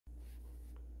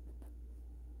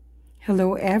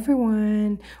Hello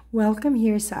everyone! Welcome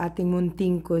here sa ating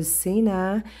munting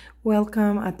kusina.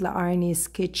 Welcome at La Arnie's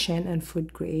Kitchen and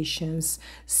Food Creations.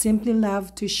 Simply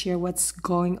love to share what's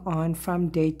going on from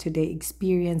day-to-day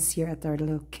experience here at our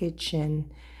little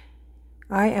kitchen.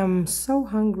 I am so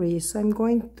hungry, so I'm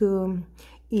going to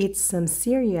eat some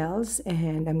cereals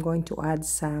and I'm going to add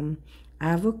some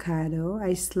avocado.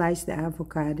 I sliced the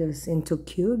avocados into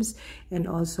cubes and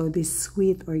also this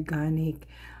sweet organic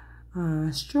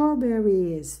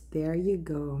strawberries. There you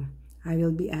go. I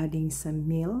will be adding some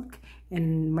milk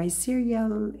and my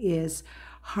cereal is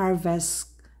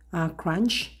Harvest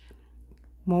Crunch.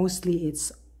 Mostly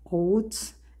it's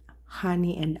oats,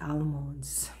 honey and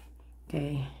almonds.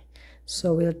 Okay,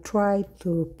 so we'll try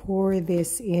to pour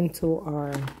this into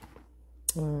our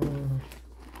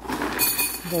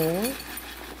bowl.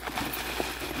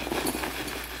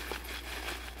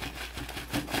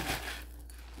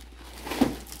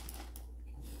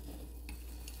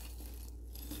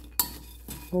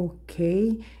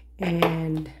 Okay,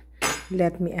 and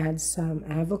let me add some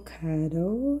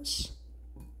avocados.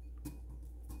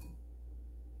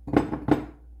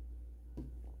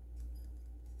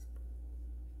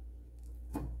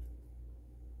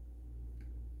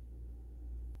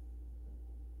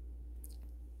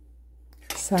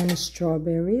 Some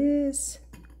strawberries.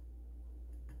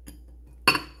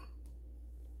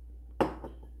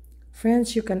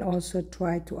 Friends, you can also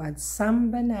try to add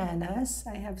some bananas.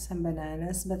 I have some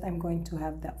bananas, but I'm going to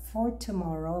have that for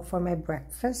tomorrow for my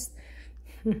breakfast.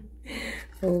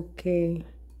 Okay,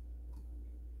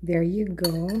 there you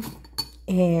go.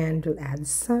 And we'll add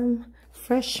some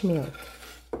fresh milk.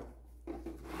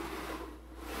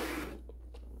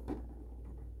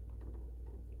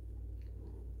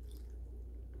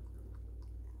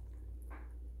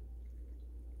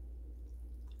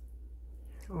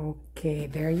 Okay,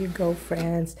 there you go,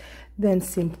 friends. Then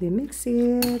simply mix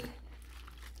it.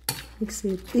 Mix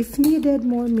it. If needed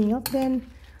more milk, then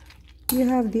you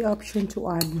have the option to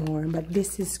add more, but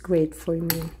this is great for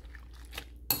me.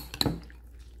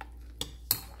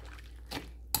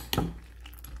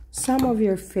 Some of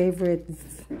your favorite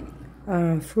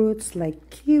fruits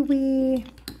like kiwi,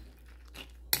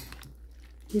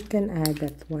 you can add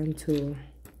that one too.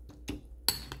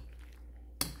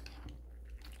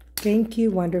 Thank you,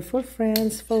 wonderful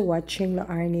friends, for watching La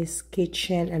Arnie's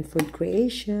Kitchen and Food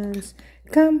Creations.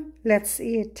 Come, let's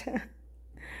eat.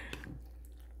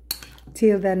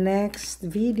 Till the next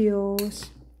videos.